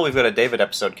can tell we've got a David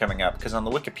episode coming up, because on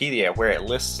the Wikipedia, where it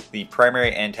lists the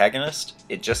primary antagonist,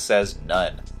 it just says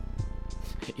none.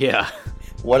 Yeah.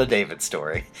 What a David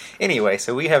story. Anyway,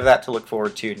 so we have that to look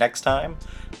forward to next time.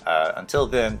 Until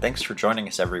then, thanks for joining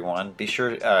us, everyone. Be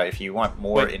sure, if you want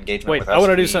more engagement with us... I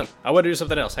want to do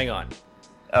something else. Hang on.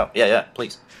 Oh, yeah,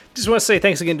 please. Just want to say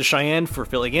thanks again to Cheyenne for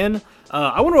filling in.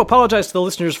 I want to apologize to the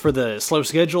listeners for the slow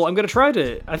schedule. I think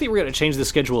we're going to change the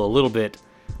schedule a little bit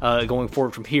going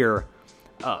forward from here.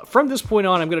 From this point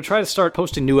on, I'm going to try to start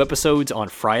posting new episodes on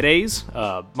Fridays.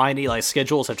 Mine and Eli's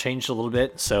schedules have changed a little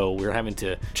bit, so we're having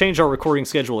to change our recording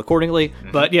schedule accordingly. Mm-hmm.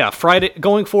 But yeah, Friday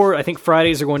going forward, I think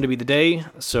Fridays are going to be the day,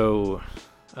 so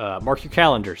mark your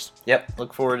calendars. Yep,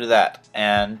 look forward to that.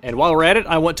 And while we're at it,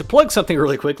 I want to plug something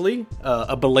really quickly,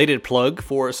 a belated plug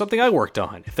for something I worked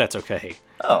on, if that's okay.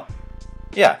 Oh,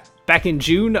 yeah. Back in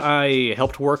June, I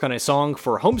helped work on a song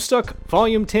for Homestuck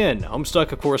Volume 10.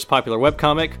 Homestuck, of course, popular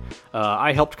webcomic.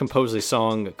 I helped compose a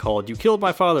song called You Killed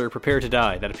My Father, Prepare to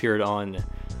Die, that appeared on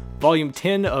Volume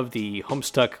 10 of the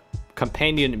Homestuck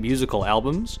Companion Musical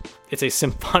Albums. It's a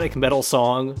symphonic metal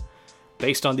song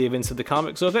based on the events of the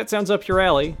comic, so if that sounds up your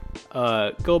alley,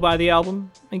 go buy the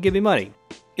album and give me money.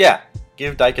 Yeah,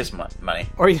 give Dykus money.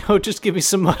 Or, just give me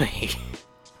some money.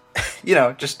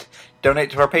 Just donate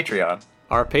to our Patreon.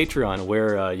 Our Patreon,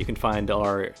 where you can find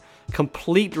our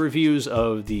complete reviews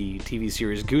of the TV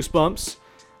series Goosebumps.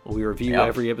 We review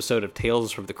every episode of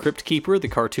Tales from the Crypt Keeper, the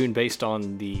cartoon based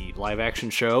on the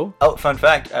live-action show. Oh, fun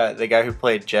fact, the guy who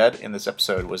played Jed in this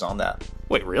episode was on that.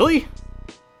 Wait, really?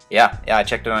 Yeah, I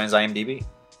checked it on his IMDb.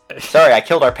 Sorry, I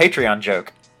killed our Patreon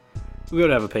joke. We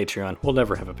don't have a Patreon. We'll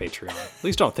never have a Patreon. At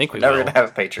least don't think we will. We're never going to have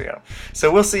a Patreon. So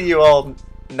we'll see you all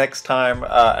next time.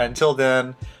 Until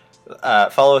then...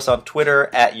 follow us on Twitter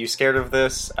at You Scared of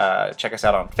This. Check us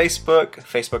out on Facebook,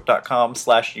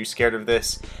 facebook.com/You Scared of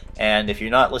This. And if you're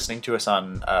not listening to us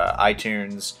on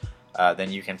iTunes,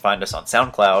 then you can find us on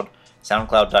SoundCloud,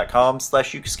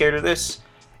 soundcloud.com/You Scared of This.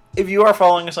 If you are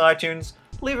following us on iTunes,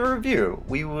 leave a review.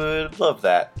 We would love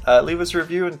that. Leave us a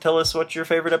review and tell us what your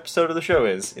favorite episode of the show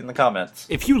is in the comments.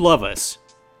 If you love us,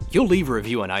 you'll leave a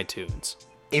review on iTunes.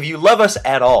 If you love us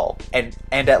at all, and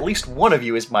at least one of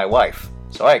you is my wife,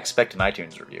 so I expect an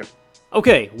iTunes review.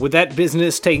 Okay, with that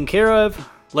business taken care of,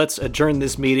 let's adjourn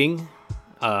this meeting.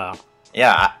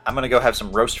 Yeah, I'm gonna go have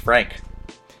some roast Frank.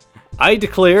 I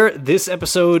declare this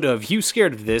episode of You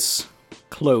Scared of This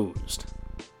closed.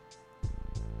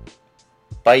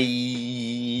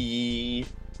 Bye.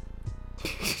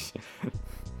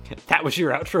 That was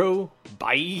your outro?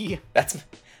 Bye.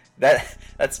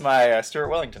 That's my Stuart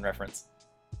Wellington reference.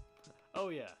 Oh,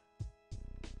 yeah.